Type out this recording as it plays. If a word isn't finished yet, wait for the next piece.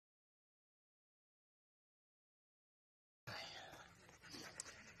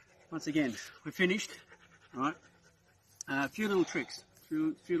once again, we're finished. All right. A few little tricks,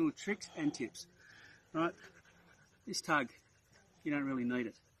 and tips. All right. This tug, you don't really need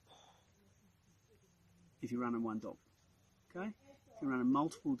it if you're running one dog. Okay. If you're running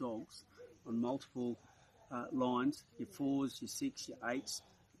multiple dogs on multiple lines, your 4s, your 6, your 8s,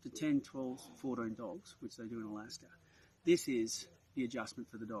 up to 10, 12, 14 dogs, which they do in Alaska. This is the adjustment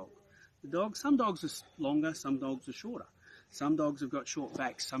for the dog. Some dogs are longer, some dogs are shorter. Some dogs have got short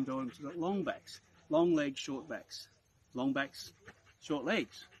backs, some dogs have got long backs. Long legs, short backs. Long backs, short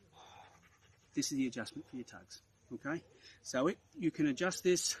legs. This is the adjustment for your tugs. Okay? So you can adjust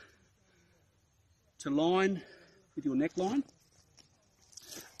this to line with your neckline.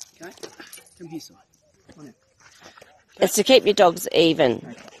 Okay? Come here, Si. Come on in. Okay. It's to keep your dogs even.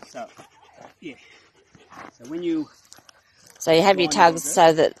 Okay, so, yeah. So when you... So you have your tugs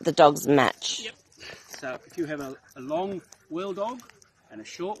so that the dogs match. Yep. So if you have a long wheel dog and a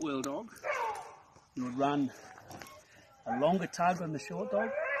short wheel dog, you would run a longer tug on the short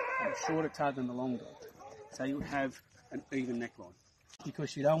dog and a shorter tug on the long dog. So you would have an even neckline.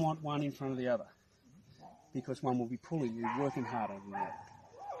 Because you don't want one in front of the other. Because one will be pulling you, working harder than the other.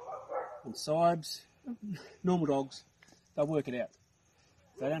 And sibes, normal dogs, they'll work it out.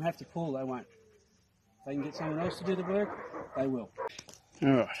 If they don't have to pull, they won't. If they can get someone else to do the work, they will.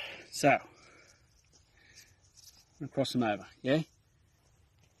 Alright, so, I'm going to cross them over, yeah?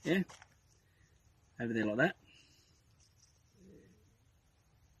 Yeah? Over there like that.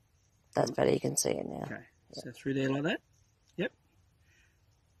 That's better, you can see it now. Okay, so through there like that. Yep.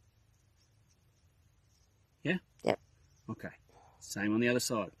 Yeah? Yep. Okay, same on the other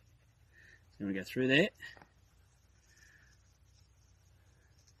side. So I'm going to go through there.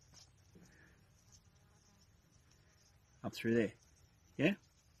 Up through there. Yeah?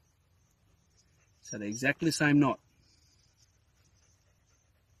 So they're exactly the same knot.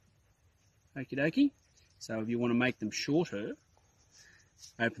 Okie dokie. So if you want to make them shorter,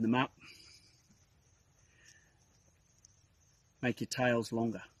 open them up. Make your tails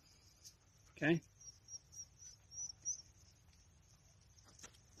longer. Okay?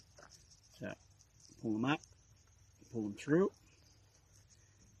 So pull them up, pull them through.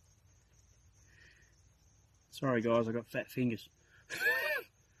 Sorry guys, I've got fat fingers.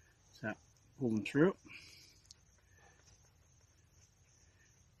 So pull them through.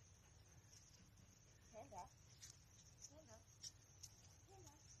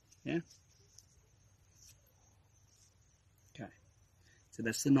 Yeah? Okay. So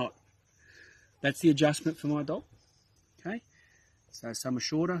that's the knot. That's the adjustment for my dog. Okay? So some are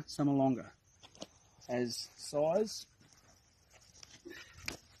shorter, some are longer. As size.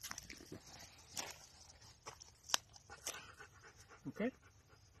 Okay?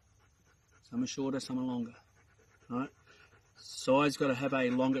 Some are shorter, some are longer. Alright? Size got to have a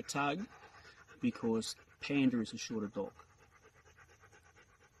longer tug because Panda is a shorter dog.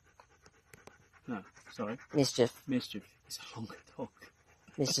 No, sorry. Mischief. Mischief is a longer dog.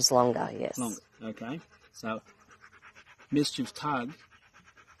 Mischief's longer, yes. Longer, okay. So Mischief's tug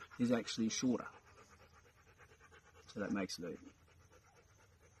is actually shorter. So that makes it even.